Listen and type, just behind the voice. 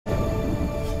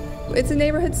It's a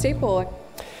neighborhood staple.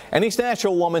 An East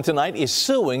Nashville woman tonight is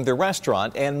suing the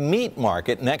restaurant and meat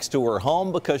market next to her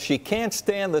home because she can't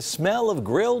stand the smell of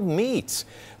grilled meats.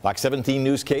 Fox 17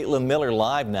 News' Caitlin Miller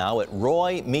live now at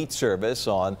Roy Meat Service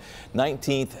on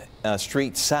 19th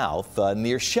Street South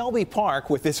near Shelby Park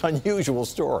with this unusual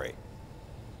story.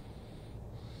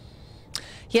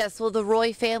 Yes, well, the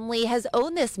Roy family has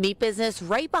owned this meat business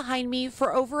right behind me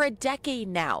for over a decade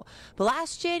now. But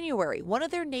last January, one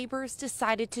of their neighbors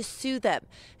decided to sue them.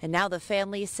 And now the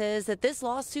family says that this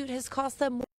lawsuit has cost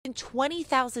them more than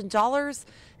 $20,000,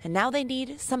 and now they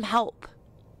need some help.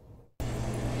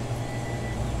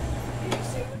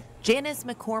 Janice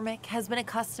McCormick has been a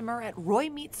customer at Roy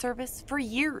Meat Service for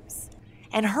years,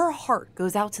 and her heart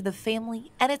goes out to the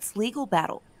family and its legal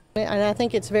battle. And I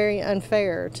think it's very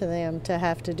unfair to them to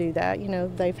have to do that. You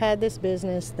know, they've had this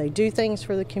business, they do things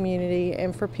for the community,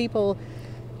 and for people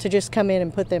to just come in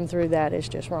and put them through that is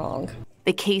just wrong.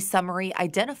 The case summary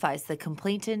identifies the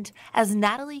complainant as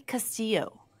Natalie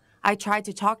Castillo. I tried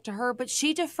to talk to her, but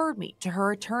she deferred me to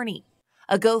her attorney.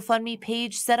 A GoFundMe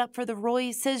page set up for the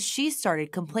Roys says she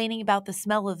started complaining about the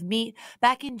smell of meat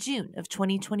back in June of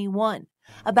 2021,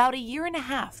 about a year and a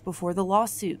half before the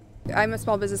lawsuit. I'm a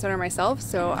small business owner myself,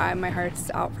 so my heart's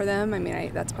out for them. I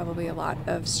mean, that's probably a lot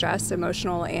of stress,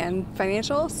 emotional and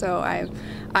financial, so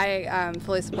I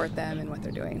fully support them in what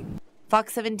they're doing.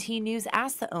 Fox 17 News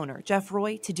asked the owner, Jeff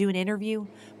Roy, to do an interview,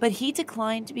 but he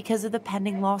declined because of the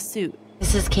pending lawsuit.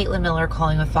 This is Caitlin Miller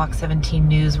calling with Fox 17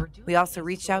 News. We also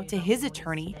reached out to his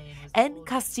attorney and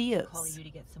Castillo's.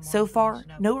 So far,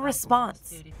 no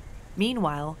response.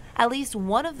 Meanwhile, at least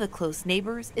one of the close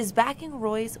neighbors is backing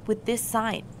Roy's with this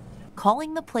sign,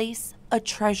 calling the place a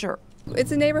treasure.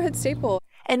 It's a neighborhood staple.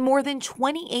 And more than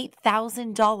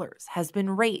 $28,000 has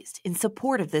been raised in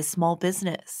support of this small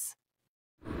business.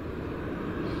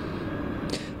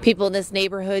 People in this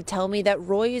neighborhood tell me that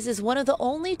Roy's is one of the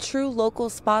only true local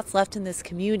spots left in this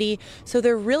community, so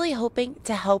they're really hoping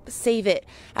to help save it.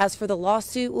 As for the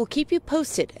lawsuit, we'll keep you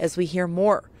posted as we hear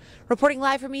more. Reporting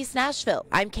live from East Nashville,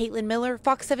 I'm Caitlin Miller,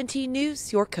 Fox 17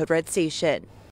 News, your Code Red station.